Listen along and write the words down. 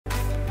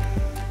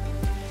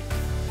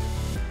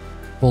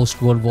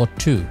post-World War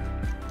II,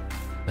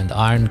 when the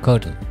Iron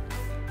Curtain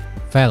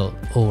fell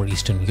over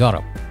Eastern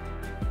Europe,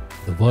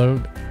 the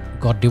world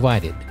got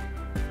divided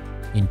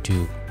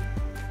into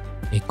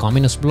a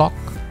communist bloc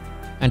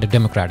and a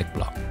democratic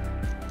bloc.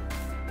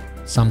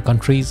 Some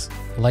countries,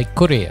 like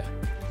Korea,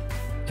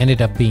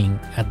 ended up being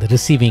at the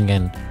receiving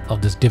end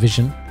of this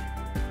division,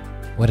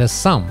 whereas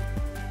some,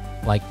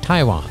 like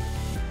Taiwan,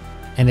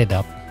 ended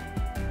up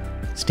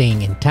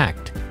staying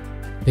intact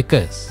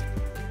because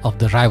of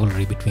the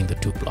rivalry between the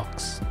two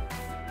blocs.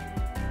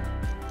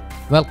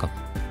 Welcome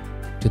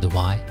to the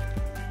Why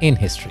in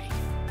History.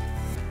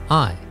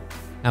 I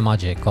am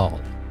Ajay Kaul,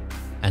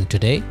 and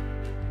today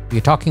we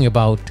are talking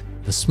about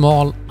the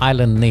small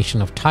island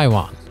nation of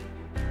Taiwan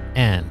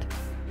and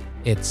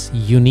its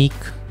unique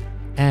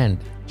and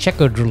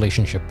checkered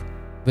relationship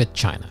with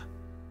China.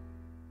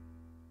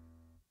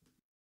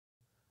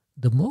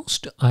 The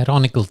most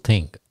ironical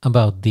thing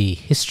about the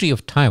history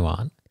of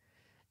Taiwan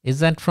is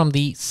that from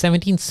the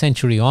 17th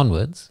century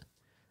onwards,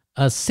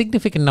 a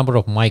significant number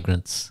of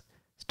migrants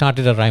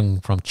started arriving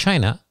from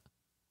China,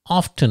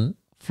 often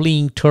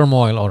fleeing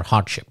turmoil or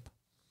hardship.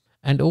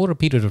 And over a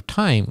period of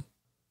time,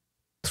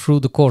 through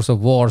the course of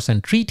wars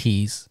and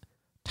treaties,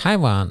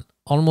 Taiwan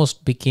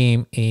almost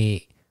became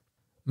a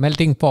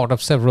melting pot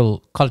of several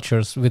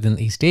cultures within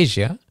East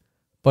Asia,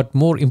 but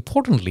more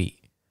importantly,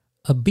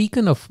 a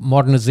beacon of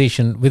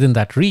modernization within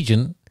that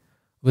region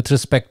with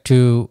respect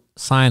to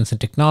science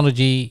and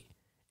technology,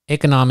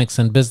 economics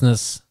and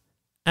business,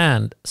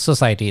 and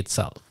society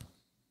itself.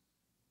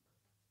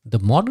 The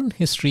modern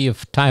history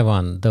of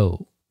Taiwan,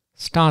 though,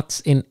 starts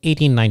in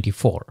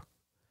 1894,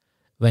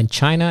 when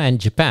China and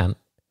Japan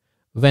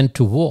went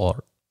to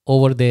war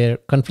over their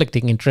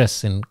conflicting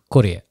interests in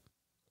Korea.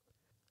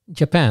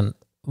 Japan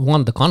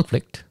won the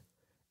conflict,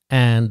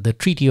 and the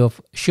Treaty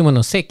of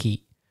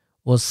Shimonoseki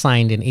was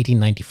signed in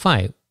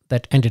 1895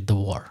 that ended the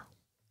war.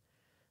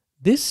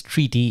 This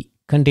treaty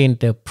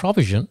contained a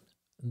provision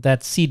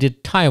that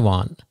ceded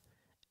Taiwan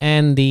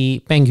and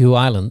the Peng-hu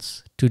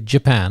Islands to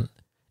Japan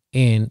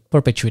in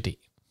perpetuity.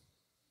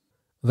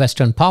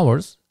 Western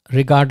powers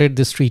regarded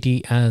this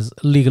treaty as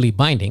legally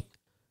binding,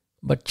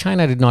 but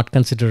China did not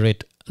consider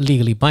it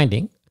legally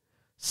binding,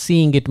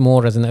 seeing it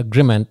more as an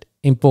agreement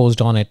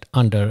imposed on it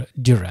under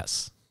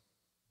duress.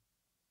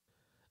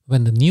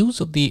 When the news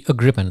of the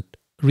agreement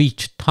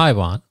reached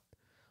Taiwan,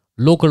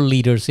 local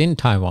leaders in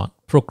Taiwan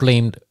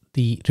proclaimed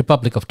the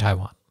Republic of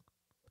Taiwan,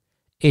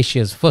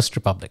 Asia's first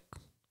republic.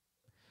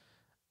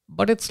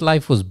 But its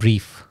life was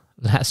brief,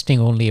 lasting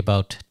only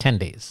about 10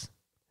 days.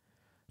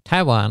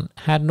 Taiwan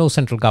had no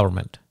central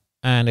government,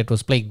 and it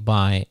was plagued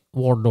by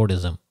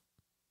warlordism.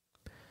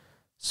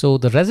 So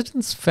the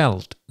residents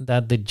felt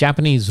that the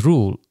Japanese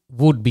rule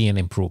would be an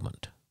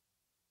improvement.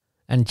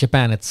 And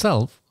Japan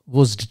itself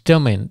was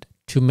determined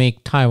to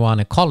make Taiwan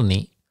a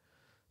colony,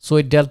 so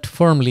it dealt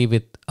firmly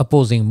with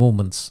opposing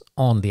movements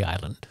on the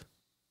island.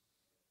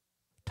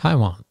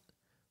 Taiwan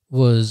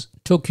was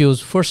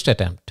Tokyo's first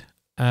attempt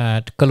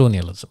at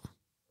colonialism,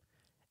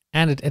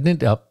 and it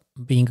ended up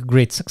being a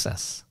great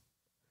success.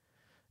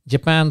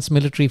 Japan's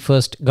military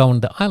first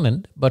governed the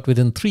island, but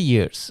within 3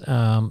 years,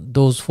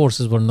 those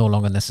forces were no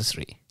longer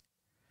necessary.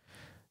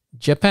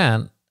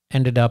 Japan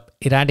ended up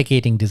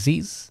eradicating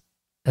disease,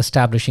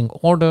 establishing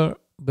order,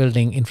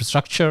 building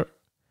infrastructure,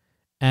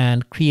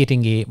 and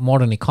creating a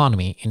modern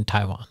economy in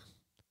Taiwan.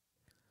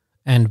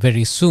 And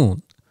very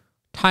soon,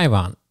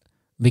 Taiwan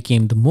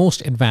became the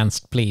most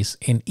advanced place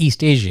in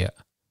East Asia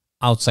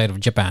outside of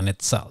Japan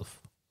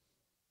itself.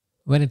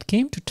 When it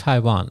came to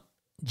Taiwan,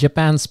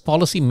 Japan's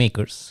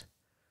policymakers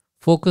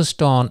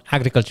focused on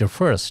agriculture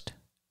first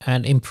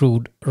and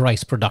improved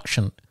rice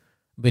production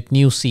with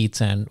new seeds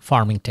and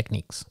farming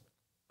techniques.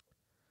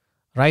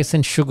 Rice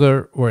and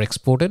sugar were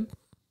exported.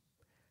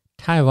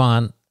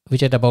 Taiwan,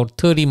 which had about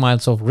 30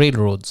 miles of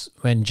railroads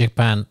when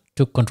Japan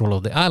took control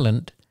of the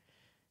island,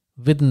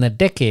 within a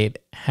decade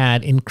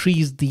had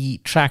increased the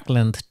track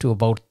length to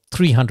about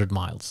 300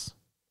 miles,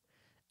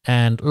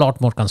 and a lot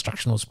more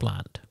construction was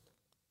planned.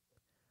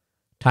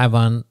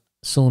 Taiwan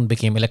soon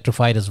became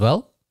electrified as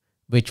well,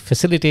 which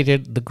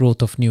facilitated the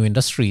growth of new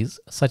industries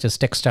such as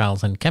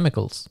textiles and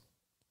chemicals.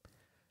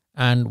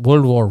 And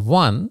World War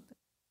I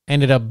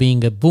ended up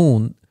being a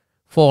boon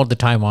for the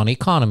Taiwan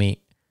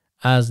economy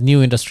as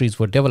new industries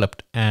were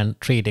developed and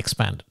trade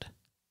expanded.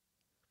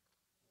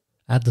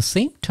 At the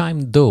same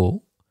time,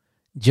 though,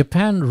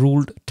 Japan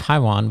ruled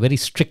Taiwan very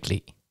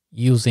strictly,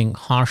 using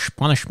harsh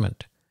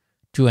punishment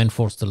to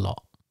enforce the law.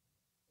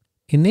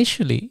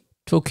 Initially,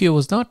 Tokyo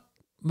was not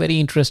very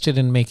interested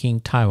in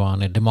making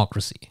Taiwan a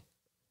democracy.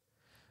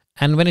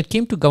 And when it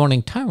came to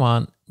governing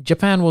Taiwan,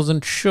 Japan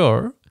wasn't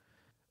sure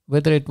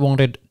whether it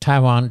wanted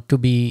Taiwan to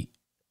be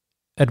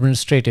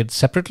administrated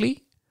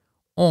separately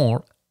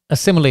or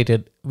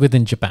assimilated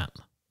within Japan.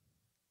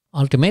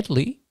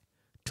 Ultimately,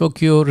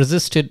 Tokyo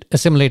resisted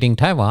assimilating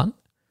Taiwan,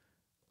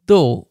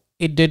 though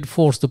it did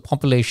force the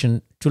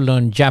population to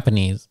learn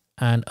Japanese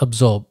and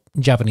absorb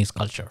Japanese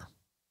culture.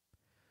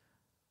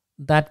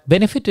 That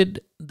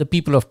benefited the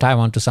people of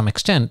Taiwan to some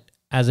extent,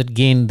 as it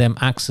gained them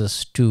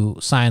access to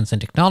science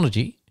and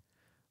technology,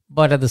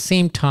 but at the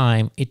same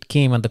time, it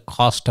came at the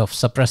cost of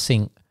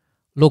suppressing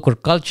local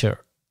culture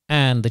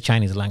and the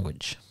Chinese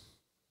language.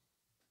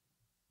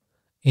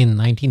 In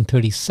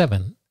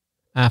 1937,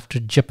 after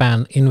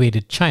Japan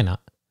invaded China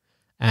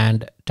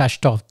and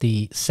touched off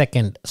the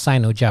Second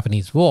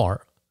Sino-Japanese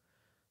War,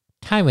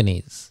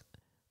 Taiwanese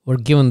were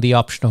given the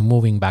option of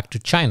moving back to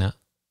China,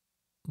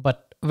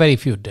 but very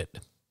few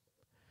did.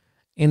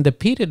 In the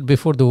period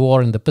before the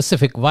war in the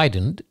Pacific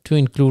widened to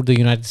include the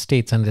United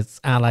States and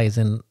its allies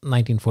in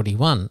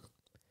 1941,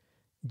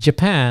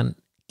 Japan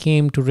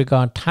came to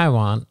regard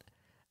Taiwan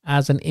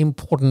as an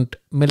important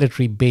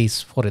military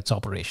base for its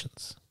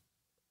operations.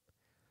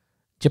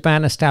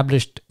 Japan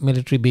established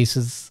military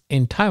bases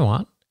in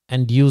Taiwan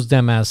and used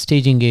them as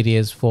staging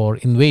areas for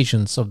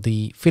invasions of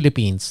the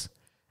Philippines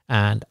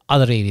and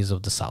other areas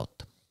of the South.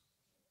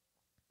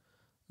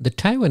 The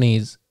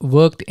Taiwanese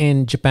worked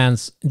in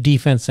Japan's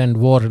defense and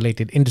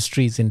war-related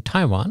industries in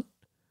Taiwan,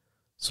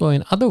 so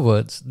in other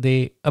words,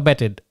 they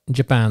abetted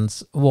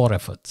Japan's war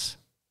efforts.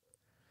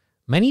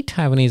 Many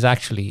Taiwanese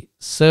actually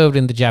served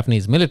in the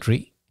Japanese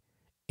military,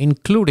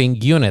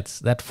 including units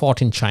that fought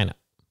in China.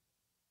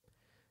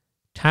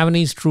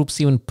 Taiwanese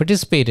troops even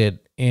participated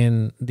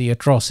in the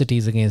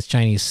atrocities against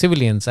Chinese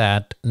civilians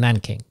at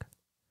Nanking.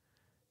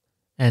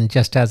 And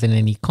just as in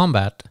any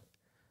combat,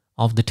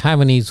 of the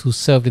Taiwanese who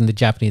served in the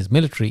Japanese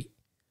military,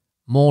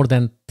 more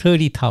than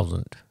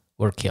 30,000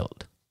 were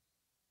killed.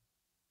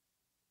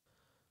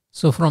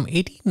 So from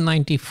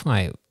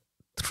 1895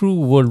 through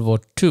World War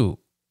II,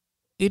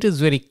 it is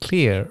very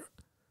clear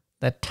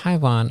that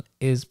Taiwan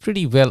is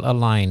pretty well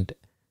aligned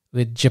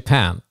with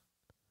Japan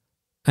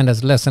and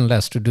has less and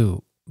less to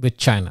do with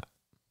China.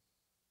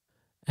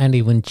 And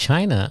even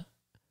China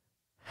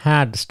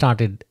had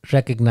started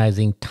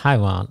recognizing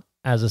Taiwan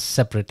as a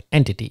separate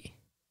entity.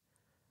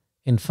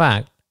 In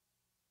fact,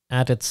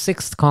 at its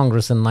 6th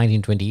Congress in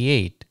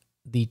 1928,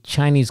 the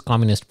Chinese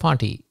Communist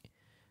Party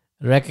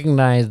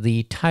recognized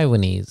the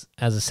Taiwanese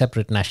as a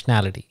separate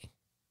nationality.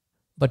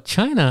 But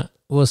China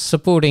was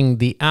supporting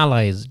the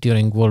Allies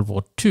during World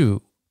War II,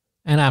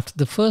 and after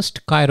the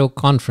First Cairo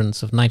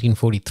Conference of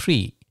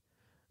 1943,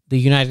 the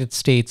United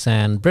States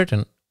and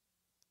Britain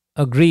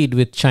agreed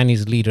with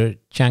Chinese leader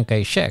Chiang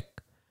Kai-Shek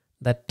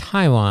that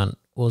Taiwan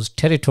was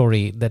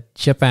territory that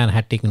Japan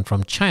had taken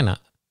from China,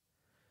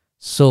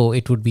 so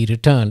it would be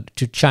returned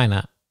to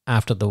China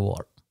after the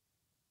war.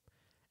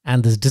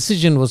 And this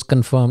decision was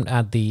confirmed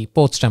at the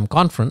Potsdam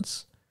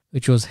Conference,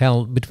 which was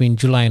held between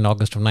July and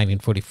August of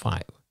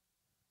 1945.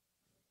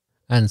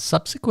 And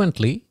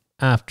subsequently,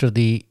 after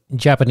the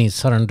Japanese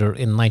surrender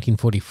in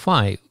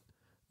 1945,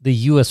 the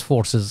US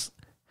forces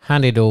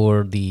handed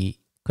over the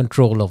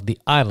control of the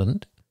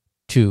island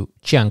to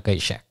Chiang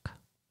Kai-Shek.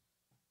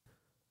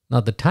 Now,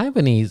 the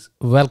Taiwanese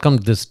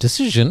welcomed this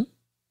decision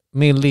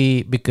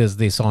mainly because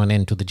they saw an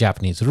end to the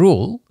Japanese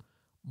rule,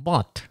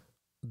 but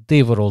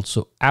they were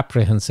also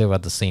apprehensive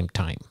at the same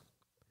time.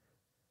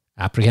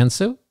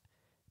 Apprehensive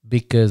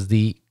because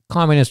the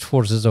communist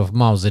forces of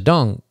Mao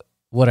Zedong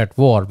were at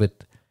war with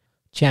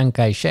Chiang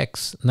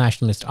Kai-shek's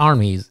nationalist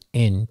armies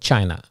in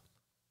China.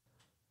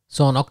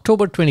 So on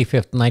October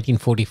 25th,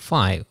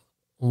 1945,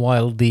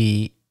 while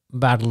the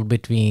battle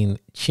between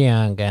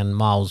Chiang and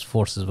Mao's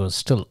forces was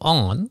still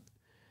on,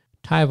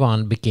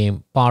 Taiwan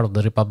became part of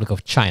the Republic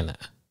of China.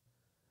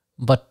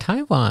 But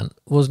Taiwan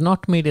was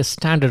not made a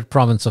standard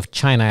province of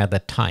China at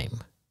that time.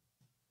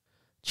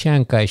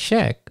 Chiang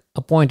Kai-shek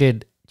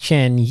appointed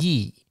Chen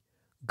Yi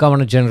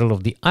Governor General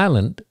of the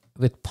island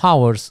with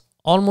powers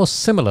almost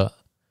similar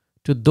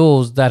to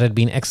those that had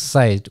been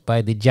exercised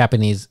by the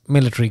Japanese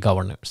military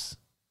governors.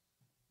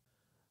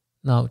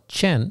 Now,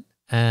 Chen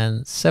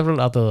and several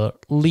other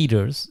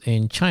leaders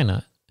in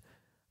China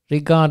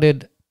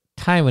regarded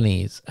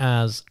Taiwanese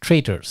as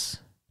traitors,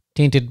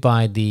 tainted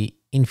by the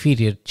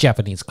inferior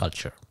Japanese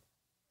culture.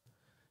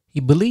 He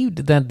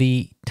believed that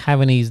the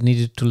Taiwanese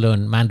needed to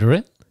learn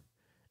Mandarin,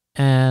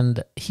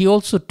 and he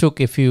also took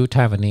a few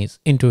Taiwanese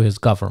into his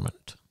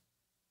government.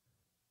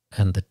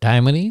 And the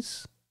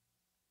Taiwanese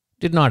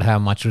did not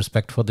have much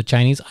respect for the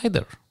Chinese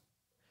either.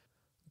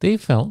 They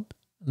felt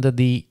that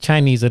the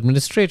Chinese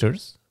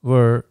administrators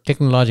were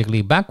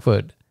technologically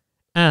backward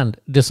and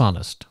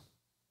dishonest.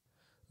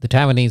 The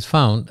Taiwanese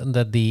found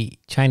that the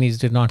Chinese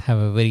did not have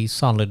a very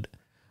solid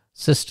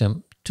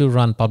system to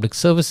run public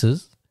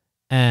services,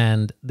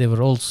 and there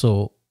were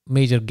also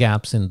major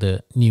gaps in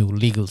the new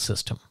legal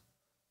system.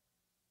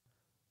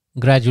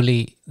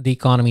 Gradually, the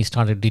economy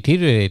started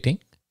deteriorating,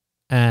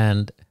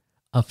 and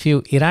a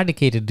few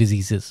eradicated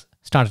diseases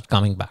started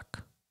coming back.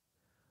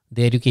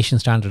 The education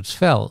standards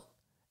fell,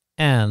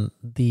 and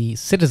the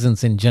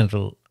citizens in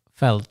general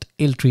felt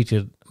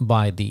ill-treated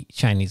by the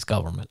Chinese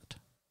government.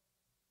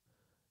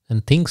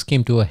 And things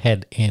came to a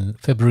head in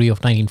February of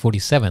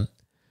 1947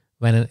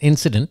 when an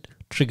incident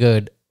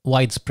triggered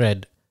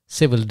widespread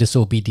civil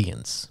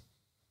disobedience.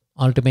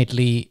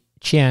 Ultimately,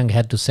 Chiang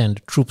had to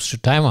send troops to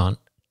Taiwan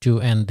to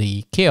end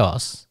the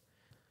chaos,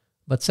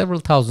 but several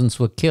thousands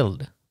were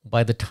killed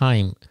by the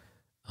time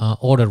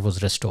order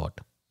was restored.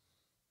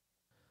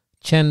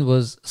 Chen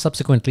was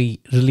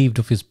subsequently relieved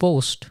of his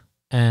post,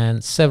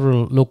 and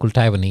several local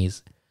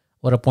Taiwanese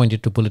were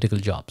appointed to political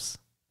jobs.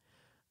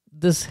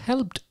 This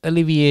helped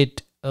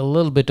alleviate a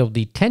little bit of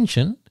the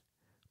tension,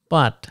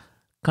 but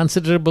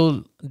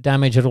considerable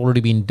damage had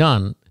already been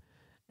done,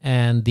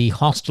 and the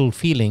hostile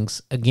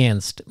feelings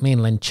against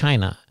mainland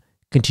China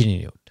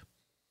continued.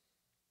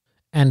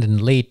 And in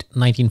late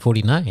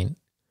 1949,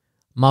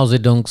 Mao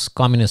Zedong's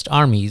communist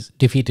armies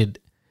defeated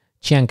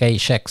Chiang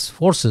Kai-shek's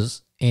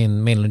forces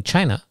in mainland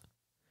China,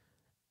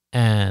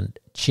 and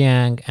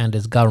Chiang and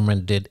his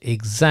government did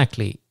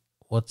exactly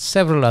what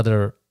several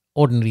other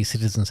ordinary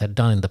citizens had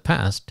done in the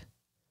past.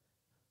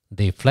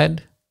 They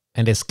fled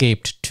and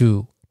escaped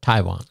to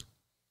Taiwan.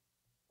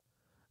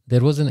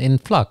 There was an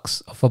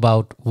influx of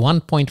about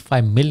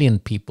 1.5 million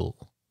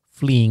people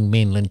fleeing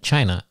mainland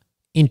China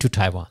into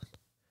Taiwan,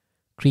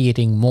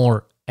 creating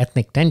more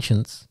ethnic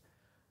tensions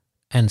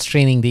and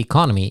straining the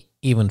economy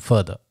even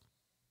further.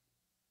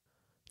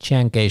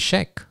 Chiang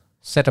Kai-shek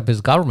set up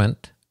his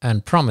government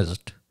and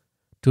promised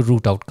to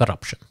root out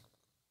corruption.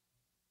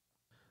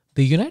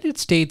 The United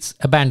States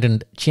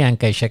abandoned Chiang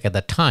Kai-shek at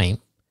the time,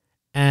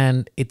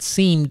 and it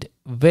seemed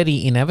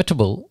very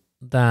inevitable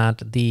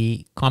that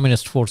the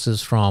communist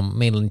forces from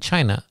mainland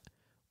China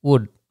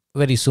would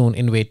very soon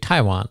invade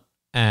Taiwan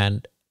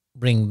and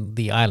bring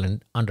the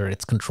island under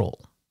its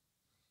control.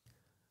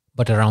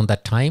 But around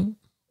that time,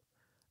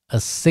 a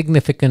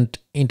significant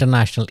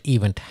international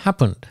event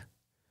happened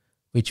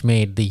which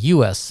made the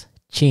US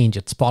change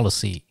its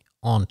policy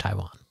on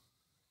Taiwan.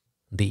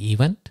 The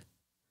event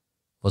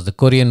was the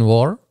Korean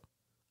War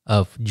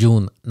of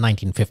June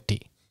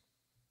 1950.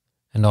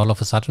 And all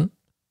of a sudden,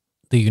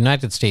 the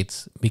United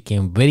States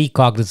became very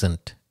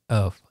cognizant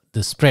of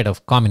the spread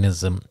of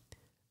communism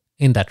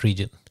in that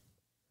region.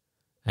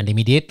 And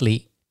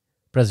immediately,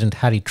 President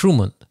Harry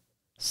Truman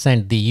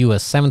sent the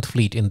US 7th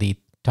Fleet in the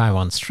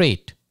Taiwan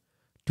Strait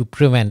to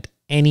prevent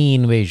any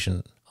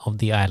invasion of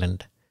the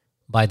island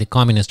by the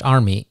Communist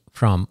Army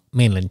from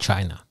mainland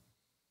China.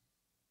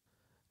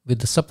 With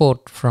the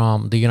support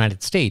from the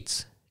United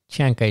States,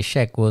 Chiang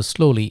Kai-shek was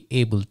slowly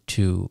able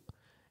to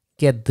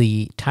get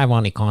the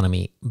Taiwan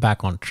economy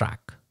back on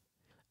track,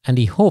 and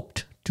he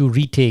hoped to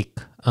retake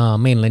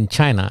mainland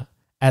China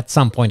at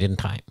some point in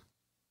time.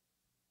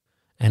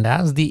 And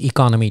as the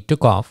economy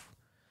took off,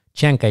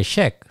 Chiang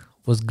Kai-shek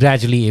was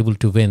gradually able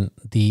to win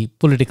the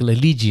political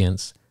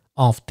allegiance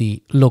of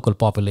the local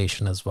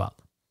population as well.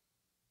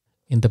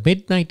 In the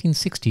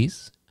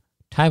mid-1960s,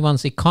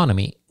 Taiwan's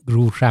economy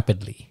grew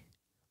rapidly,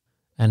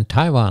 and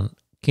Taiwan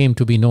came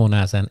to be known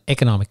as an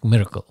economic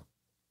miracle.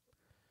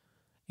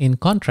 In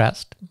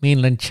contrast,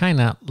 mainland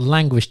China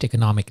languished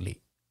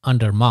economically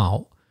under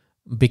Mao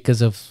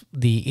because of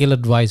the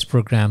ill-advised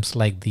programs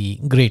like the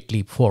Great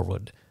Leap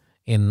Forward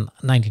in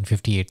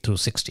 1958 through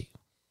 60.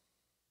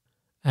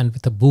 And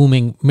with a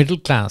booming middle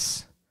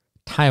class,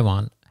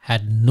 Taiwan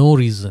had no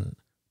reason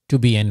to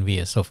be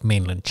envious of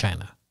mainland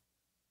China.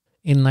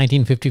 In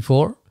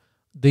 1954,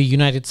 the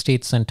United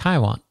States and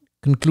Taiwan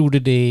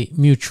concluded a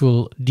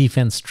mutual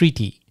defense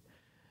treaty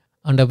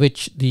under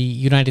which the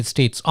United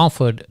States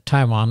offered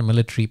Taiwan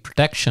military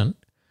protection,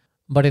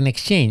 but in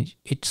exchange,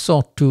 it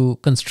sought to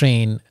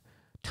constrain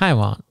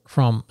Taiwan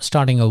from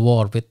starting a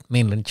war with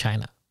mainland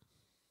China.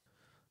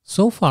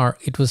 So far,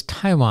 it was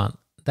Taiwan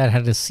that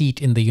had a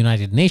seat in the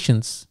United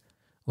Nations,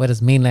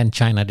 whereas mainland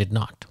China did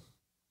not.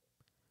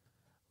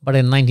 But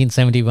in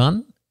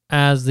 1971,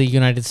 as the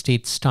United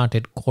States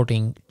started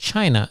courting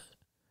China,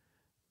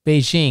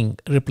 Beijing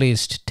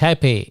replaced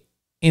Taipei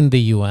in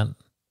the UN,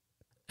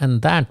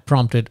 and that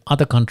prompted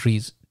other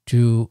countries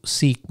to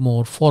seek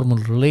more formal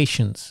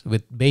relations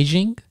with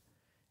Beijing,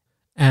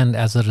 and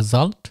as a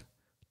result,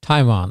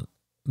 Taiwan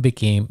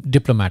became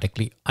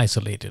diplomatically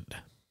isolated.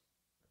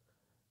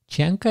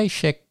 Chiang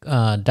Kai-shek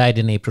died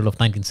in April of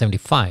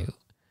 1975,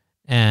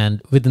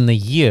 and within a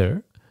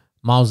year,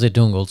 Mao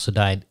Zedong also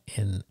died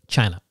in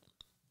China.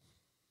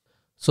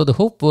 So the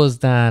hope was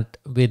that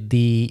with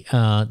the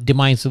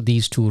demise of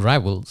these two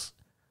rivals,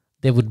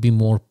 there would be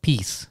more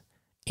peace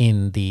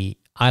in the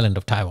island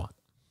of Taiwan.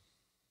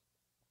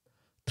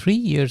 3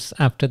 years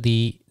after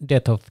the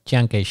death of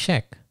Chiang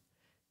Kai-shek,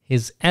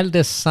 his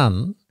eldest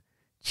son,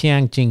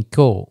 Chiang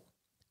Ching-kuo,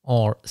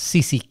 or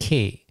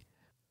CCK,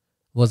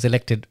 was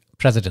elected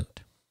president.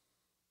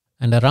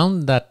 And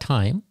around that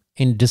time,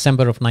 in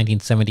December of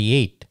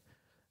 1978,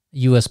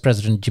 US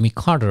President Jimmy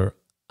Carter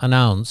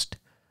announced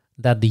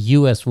that the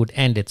US would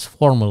end its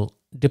formal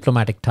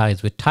diplomatic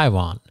ties with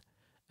Taiwan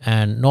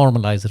and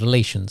normalize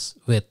relations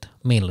with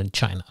mainland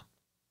China.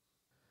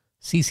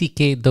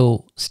 CCK,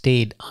 though,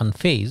 stayed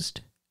unfazed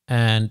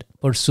and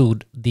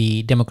pursued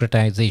the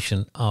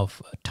democratization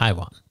of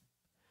Taiwan.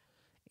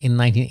 In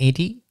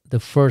 1980, the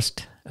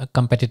first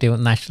competitive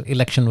national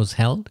election was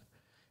held,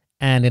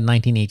 and in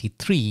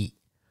 1983,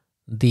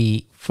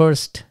 the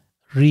first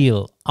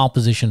real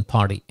opposition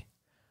party,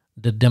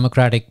 the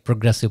Democratic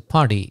Progressive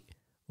Party,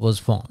 was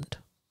formed.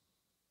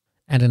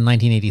 And in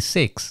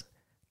 1986,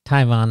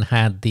 Taiwan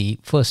had the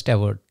first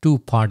ever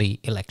two-party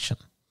election.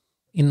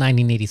 In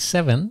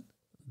 1987,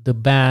 the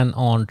ban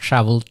on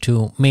travel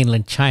to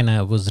mainland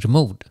China was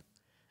removed,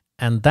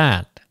 and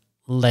that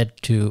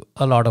led to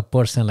a lot of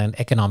personal and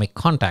economic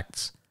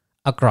contacts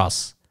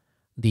across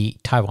the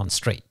Taiwan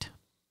Strait,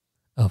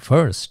 a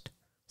first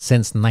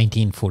since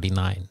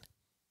 1949.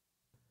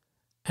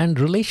 And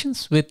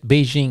relations with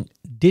Beijing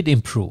did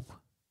improve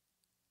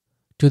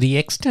to the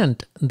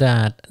extent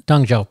that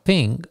Deng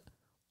Xiaoping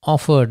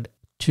offered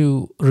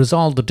to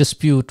resolve the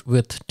dispute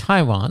with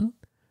Taiwan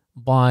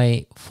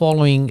by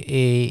following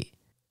a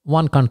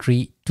one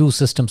country, two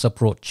systems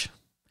approach,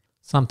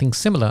 something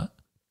similar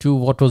to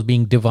what was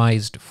being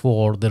devised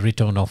for the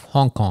return of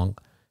Hong Kong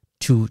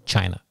to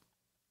China.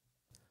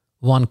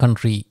 One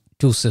country,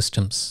 two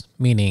systems,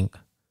 meaning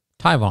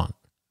Taiwan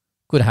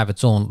could have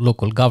its own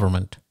local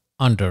government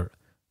under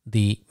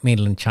the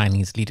mainland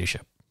Chinese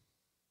leadership.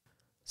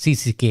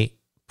 CCK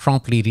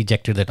promptly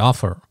rejected that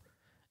offer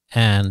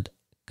and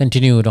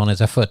continued on its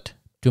effort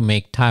to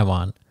make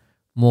Taiwan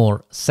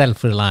more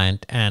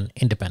self-reliant and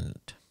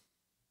independent.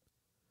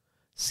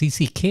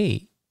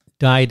 CCK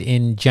died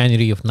in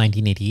January of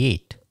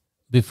 1988,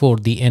 before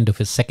the end of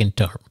his second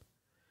term.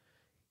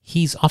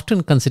 He's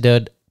often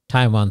considered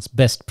Taiwan's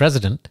best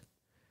president,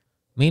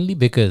 mainly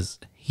because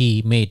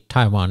he made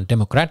Taiwan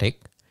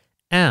democratic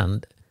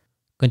and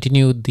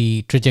continued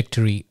the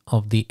trajectory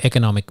of the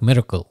economic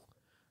miracle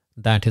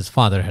that his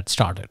father had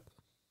started.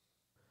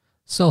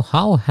 So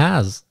how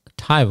has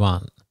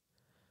Taiwan,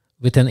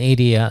 with an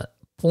area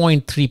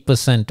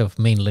 0.3% of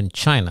mainland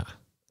China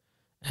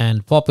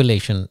and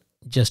population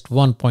just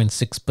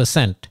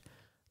 1.6%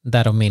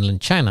 that of mainland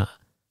China,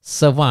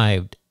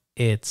 survived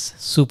its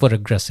super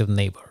aggressive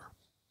neighbor?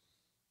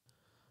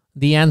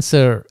 The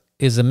answer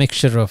is a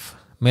mixture of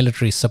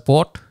military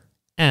support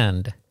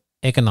and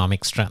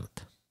economic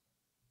strength.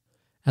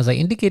 As I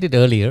indicated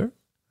earlier,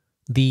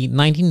 the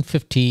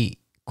 1950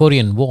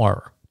 Korean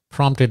War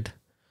prompted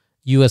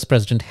US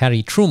President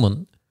Harry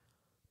Truman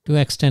to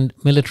extend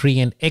military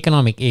and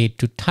economic aid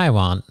to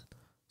Taiwan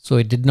so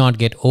it did not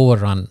get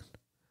overrun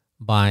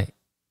by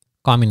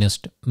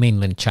communist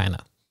mainland China.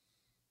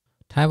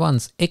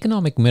 Taiwan's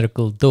economic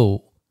miracle,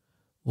 though,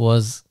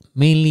 was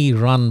mainly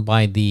run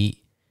by the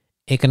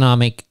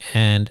economic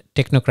and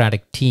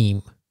technocratic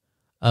team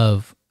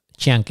of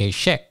Chiang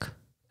Kai-Shek,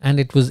 and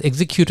it was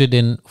executed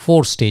in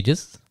 4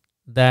 stages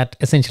that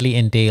essentially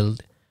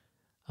entailed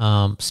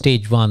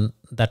stage 1,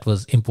 that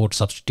was import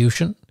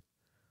substitution,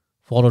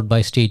 followed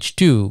by stage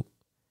 2,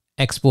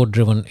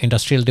 export-driven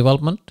industrial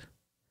development,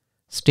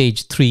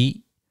 stage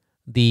 3,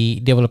 the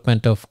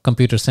development of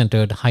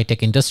computer-centered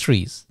high-tech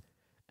industries,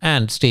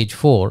 and stage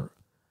 4,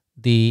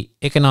 the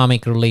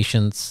economic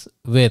relations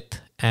with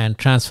and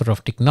transfer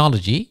of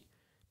technology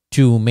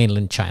to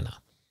mainland China.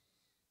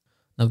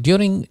 Now,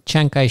 during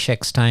Chiang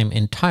Kai-shek's time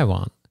in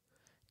Taiwan,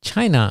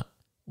 China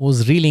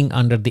was reeling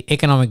under the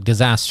economic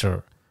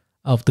disaster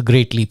of the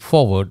Great Leap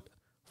Forward,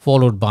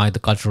 followed by the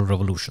Cultural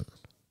Revolution.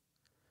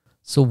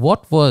 So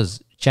what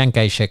was Chiang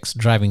Kai-shek's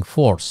driving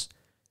force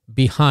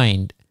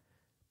behind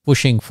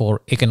pushing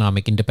for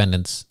economic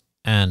independence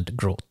and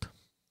growth?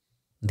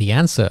 The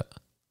answer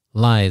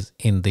lies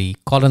in the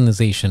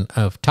colonization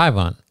of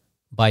Taiwan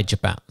by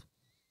Japan.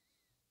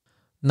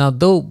 Now,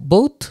 though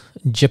both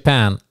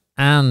Japan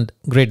and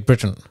Great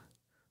Britain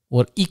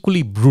were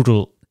equally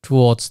brutal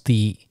towards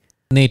the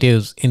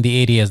natives in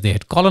the areas they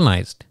had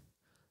colonized,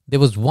 there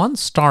was one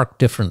stark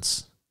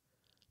difference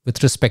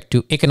with respect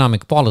to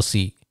economic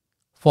policy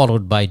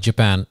followed by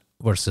Japan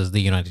versus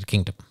the United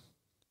Kingdom.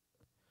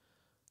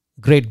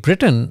 Great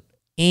Britain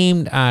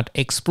aimed at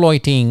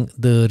exploiting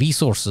the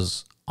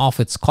resources of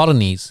its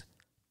colonies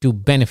to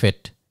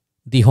benefit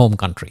the home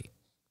country.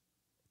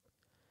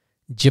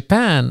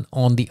 Japan,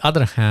 on the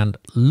other hand,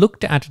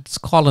 looked at its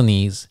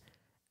colonies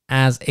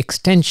as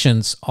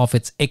extensions of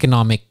its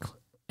economic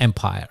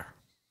empire,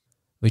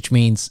 which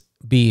means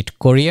be it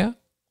Korea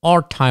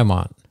or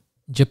Taiwan,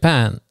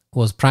 Japan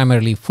was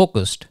primarily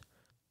focused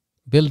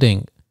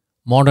building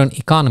modern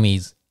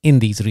economies in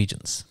these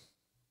regions.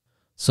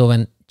 So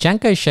when Chiang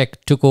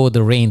Kai-shek took over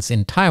the reins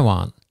in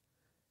Taiwan,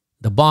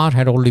 the bar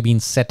had already been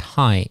set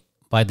high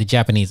by the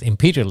Japanese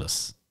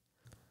imperialists.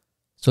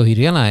 So he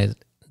realized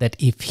that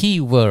if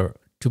he were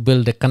to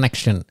build a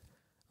connection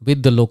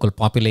with the local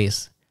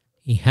populace,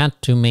 he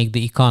had to make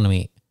the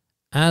economy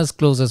as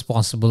close as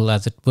possible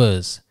as it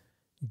was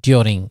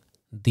during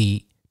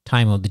the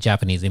time of the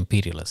Japanese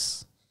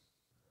imperialists.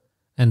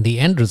 And the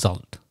end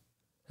result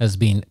has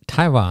been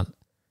Taiwan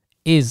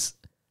is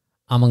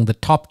among the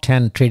top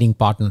 10 trading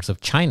partners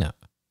of China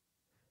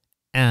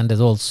and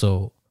is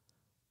also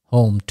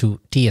home to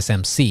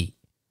TSMC,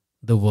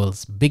 the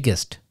world's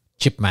biggest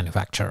chip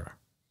manufacturer.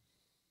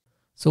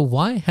 So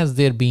why has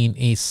there been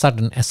a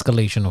sudden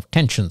escalation of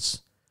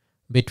tensions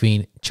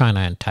between China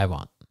and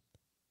Taiwan?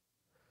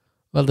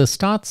 Well, this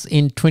starts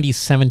in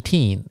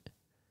 2017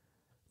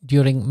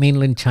 during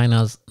mainland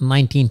China's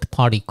 19th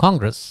Party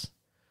Congress,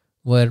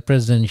 where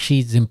President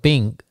Xi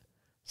Jinping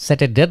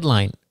set a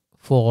deadline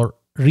for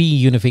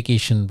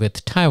reunification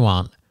with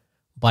Taiwan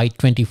by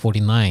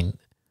 2049.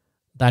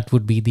 That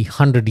would be the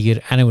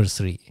 100-year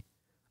anniversary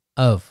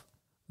of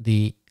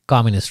the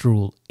communist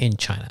rule in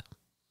China.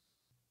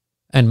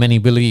 And many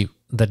believe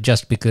that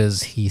just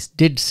because he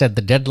did set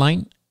the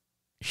deadline,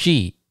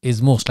 Xi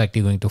is most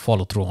likely going to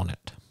follow through on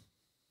it.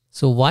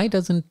 So why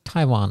doesn't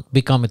Taiwan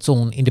become its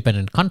own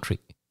independent country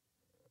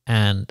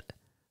and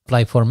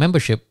apply for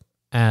membership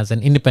as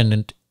an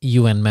independent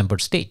UN member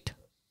state?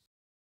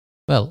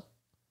 Well,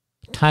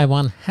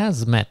 Taiwan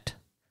has met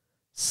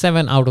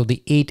 7 out of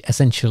the 8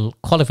 essential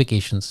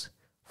qualifications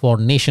for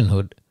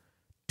nationhood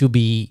to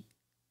be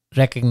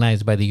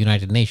recognized by the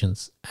United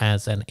Nations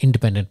as an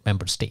independent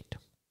member state,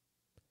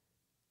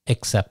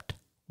 except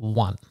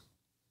one.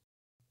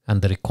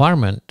 And the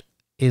requirement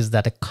is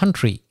that a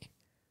country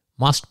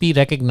must be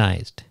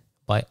recognized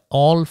by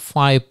all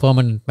 5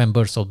 permanent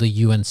members of the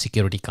UN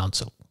Security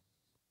Council.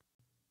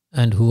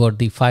 And who are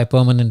the 5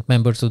 permanent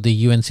members of the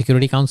UN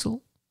Security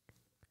Council?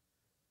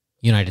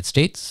 United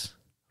States,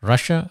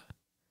 Russia,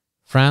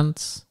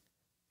 France,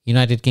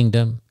 United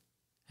Kingdom,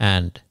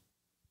 and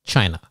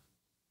China.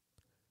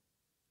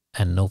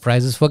 And no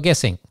prizes for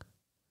guessing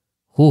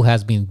who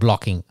has been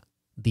blocking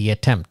the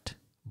attempt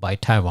by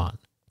Taiwan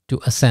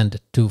to ascend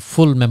to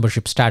full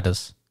membership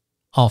status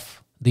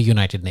of the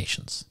United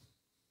Nations.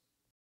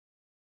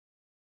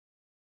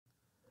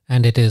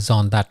 And it is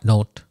on that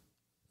note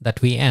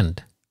that we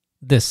end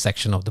this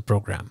section of the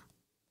program.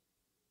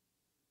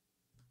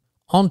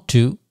 On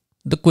to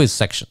the quiz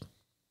section.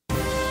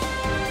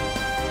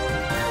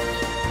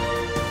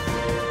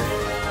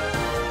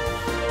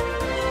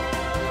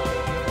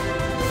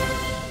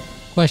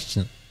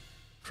 Question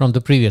from the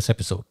previous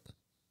episode.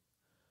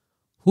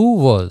 Who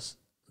was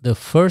the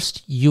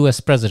first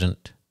US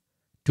president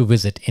to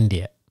visit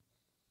India?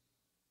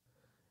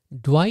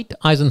 Dwight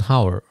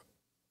Eisenhower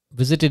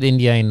visited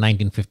India in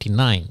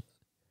 1959,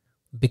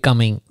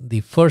 becoming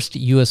the first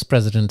US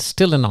president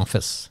still in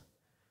office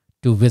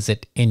to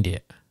visit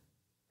India.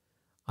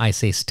 I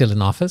say still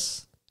in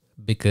office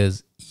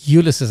because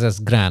Ulysses S.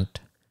 Grant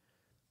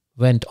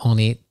went on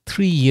a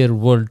 3-year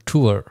world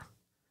tour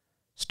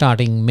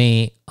starting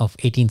May of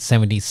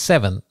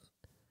 1877,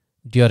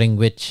 during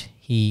which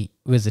he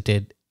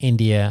visited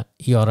India,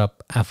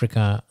 Europe,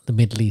 Africa, the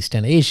Middle East,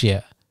 and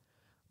Asia.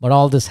 But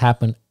all this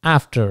happened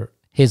after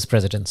his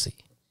presidency.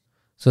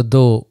 So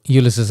though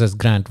Ulysses S.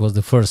 Grant was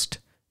the first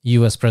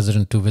US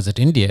president to visit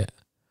India,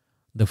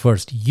 the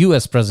first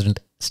US president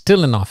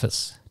still in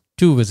office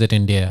to visit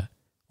India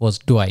was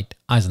Dwight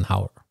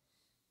Eisenhower.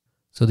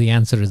 So the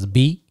answer is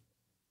B,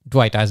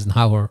 Dwight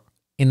Eisenhower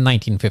in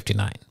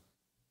 1959.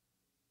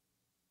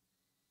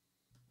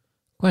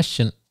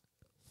 Question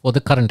for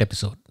the current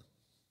episode.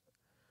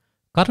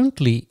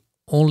 Currently,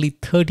 only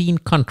 13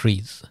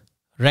 countries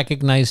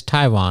recognize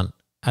Taiwan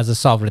as a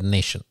sovereign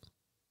nation.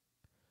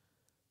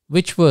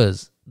 Which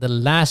was the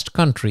last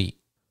country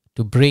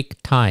to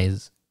break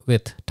ties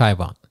with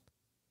Taiwan?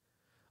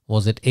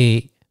 Was it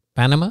A,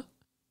 Panama,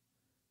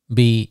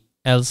 B,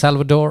 El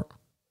Salvador,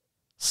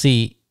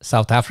 C,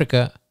 South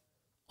Africa,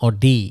 or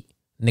D,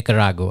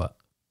 Nicaragua?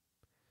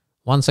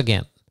 Once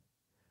again,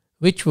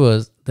 which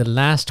was the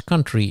last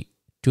country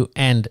to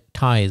end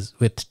ties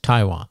with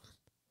Taiwan?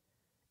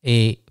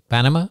 A,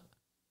 Panama,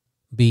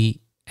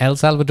 B, El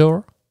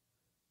Salvador,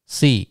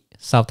 C,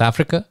 South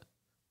Africa,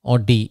 or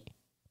D,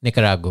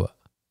 Nicaragua?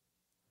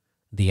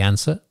 The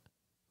answer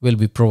will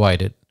be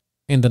provided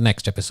in the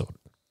next episode.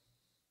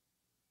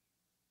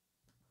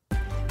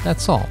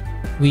 That's all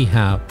we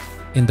have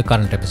in the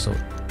current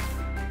episode.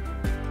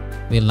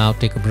 We'll now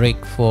take a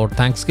break for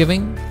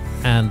Thanksgiving,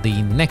 and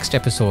the next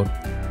episode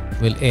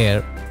will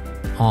air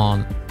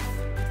on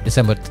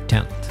December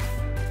 10th.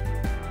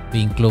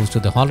 Being close to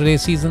the holiday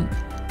season,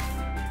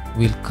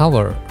 we'll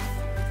cover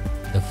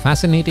the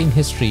fascinating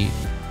history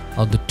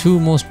of the 2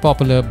 most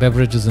popular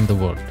beverages in the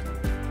world,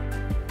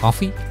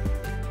 coffee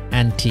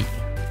and tea.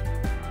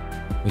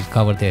 We'll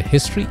cover their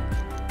history,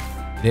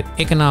 their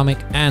economic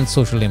and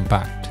social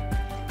impact,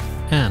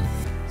 and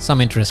some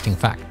interesting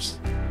facts.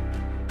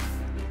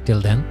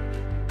 Till then,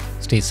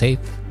 stay safe,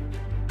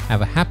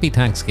 have a happy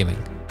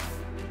Thanksgiving,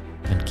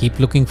 and keep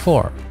looking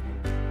for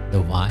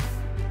the why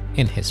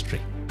in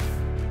history.